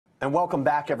And welcome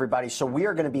back, everybody. So we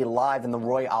are going to be live in the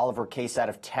Roy Oliver case out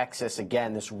of Texas.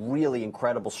 Again, this really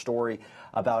incredible story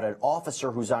about an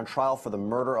officer who's on trial for the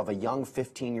murder of a young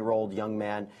 15-year-old young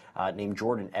man named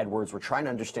Jordan Edwards. We're trying to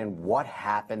understand what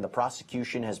happened. The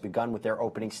prosecution has begun with their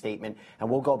opening statement, and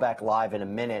we'll go back live in a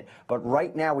minute. But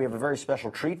right now, we have a very special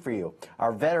treat for you.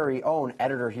 Our very own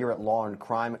editor here at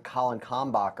Law&Crime, Colin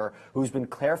Kalmbacher, who's been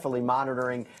carefully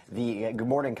monitoring the good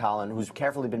morning, Colin, who's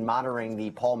carefully been monitoring the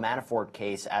Paul Manafort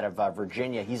case out of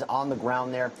Virginia. He's on the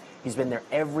ground there. He's been there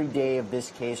every day of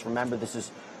this case. Remember, this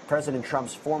is President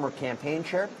Trump's former campaign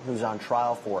chair who's on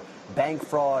trial for bank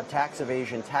fraud, tax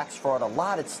evasion, tax fraud, a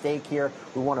lot at stake here.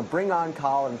 We want to bring on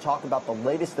Colin and talk about the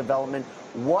latest development.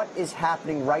 What is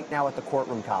happening right now at the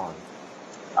courtroom, Colin?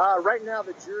 Right now,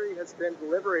 the jury has been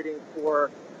deliberating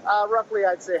for roughly,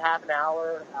 I'd say, half an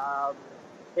hour.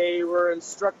 They were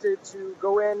instructed to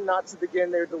go in, not to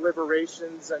begin their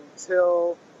deliberations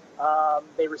until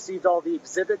they received all the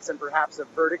exhibits and perhaps a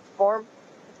verdict form.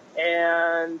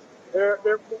 And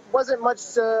there wasn't much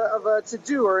of a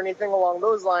to-do or anything along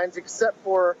those lines, except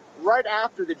for right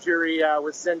after the jury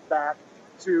was sent back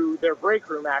to their break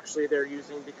room, actually, they're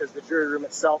using, because the jury room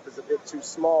itself is a bit too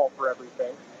small for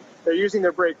everything. They're using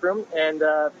their break room, and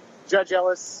Judge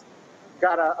Ellis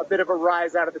got a bit of a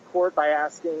rise out of the court by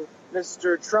asking,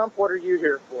 "Mr. Trump, what are you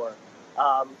here for?"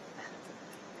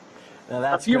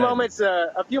 A few moments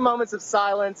of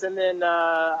silence, and then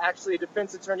actually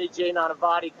defense attorney Jay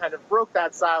Nanavati kind of broke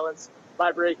that silence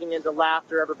by breaking into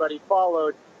laughter. Everybody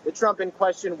followed. The Trump in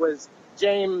question was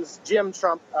Jim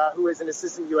Trump, who is an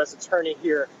assistant U.S. attorney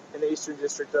here in the Eastern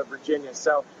District of Virginia.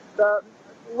 So the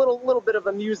little bit of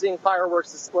amusing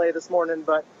fireworks display this morning,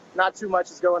 but not too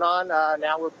much is going on.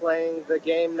 Now we're playing the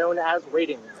game known as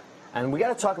waiting. And we got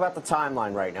to talk about the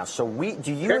timeline right now. So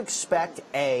do you expect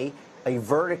a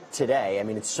verdict today? I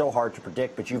mean, it's so hard to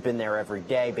predict, but you've been there every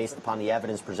day based upon the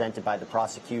evidence presented by the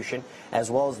prosecution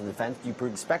as well as the defense. Do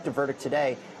you expect a verdict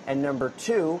today? And number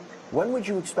two, when would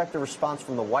you expect a response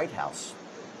from the White House?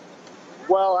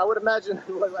 Well, I would imagine,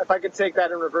 if I could take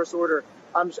that in reverse order,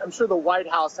 I'm sure the White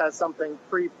House has something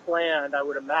pre-planned, I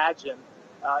would imagine,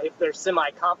 if they're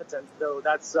semi-competent, though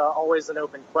that's always an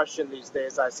open question these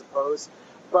days, I suppose.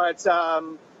 But a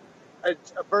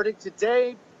verdict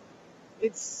today,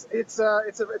 it's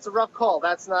a rough call.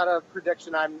 That's not a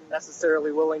prediction I'm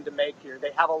necessarily willing to make here.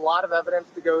 They have a lot of evidence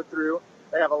to go through.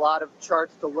 They have a lot of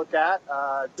charts to look at,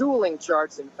 dueling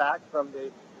charts, in fact, from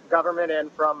the government and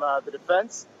from the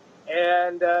defense.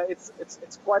 And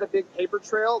it's quite a big paper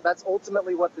trail. That's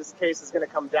ultimately what this case is going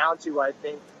to come down to, I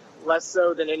think, less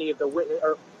so than any of the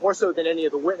or more so than any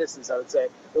of the witnesses, I would say.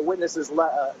 The witnesses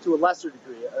to a lesser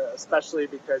degree, especially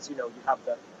because, you have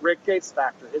the Rick Gates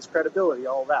factor, his credibility,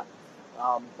 all that.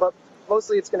 But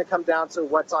mostly it's going to come down to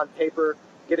what's on paper,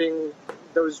 getting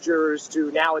those jurors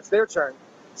to, now it's their turn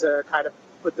to kind of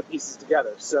put the pieces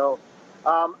together. So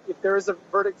if there is a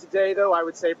verdict today, though, I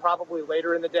would say probably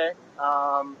later in the day.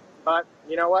 But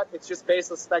you know what? It's just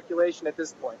baseless speculation at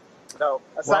this point. So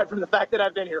aside from the fact that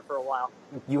I've been here for a while.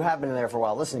 You have been there for a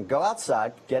while. Listen, go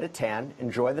outside, get a tan,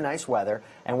 enjoy the nice weather,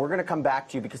 and we're going to come back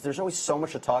to you because there's always so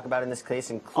much to talk about in this case,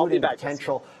 including the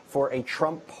potential for a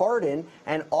Trump pardon,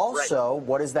 and also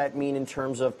what does that mean in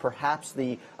terms of perhaps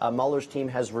the Mueller's team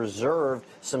has reserved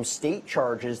some state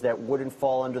charges that wouldn't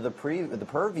fall under the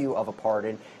purview of a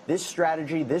pardon. This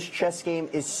strategy, this chess game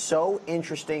is so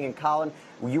interesting, and Colin,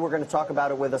 you were going to talk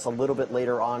about it with us a little bit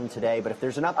later on today, but if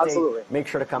there's an update, make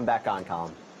sure to come back on,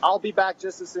 Colin. I'll be back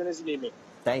just as soon as you need me.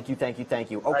 Thank you, thank you,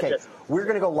 thank you. Okay, we're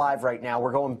going to go live right now.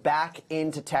 We're going back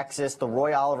into Texas. The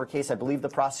Roy Oliver case, I believe the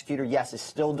prosecutor, yes, is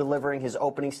still delivering his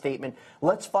opening statement.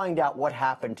 Let's find out what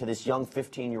happened to this young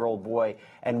 15-year-old boy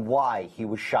and why he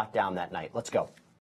was shot down that night. Let's go.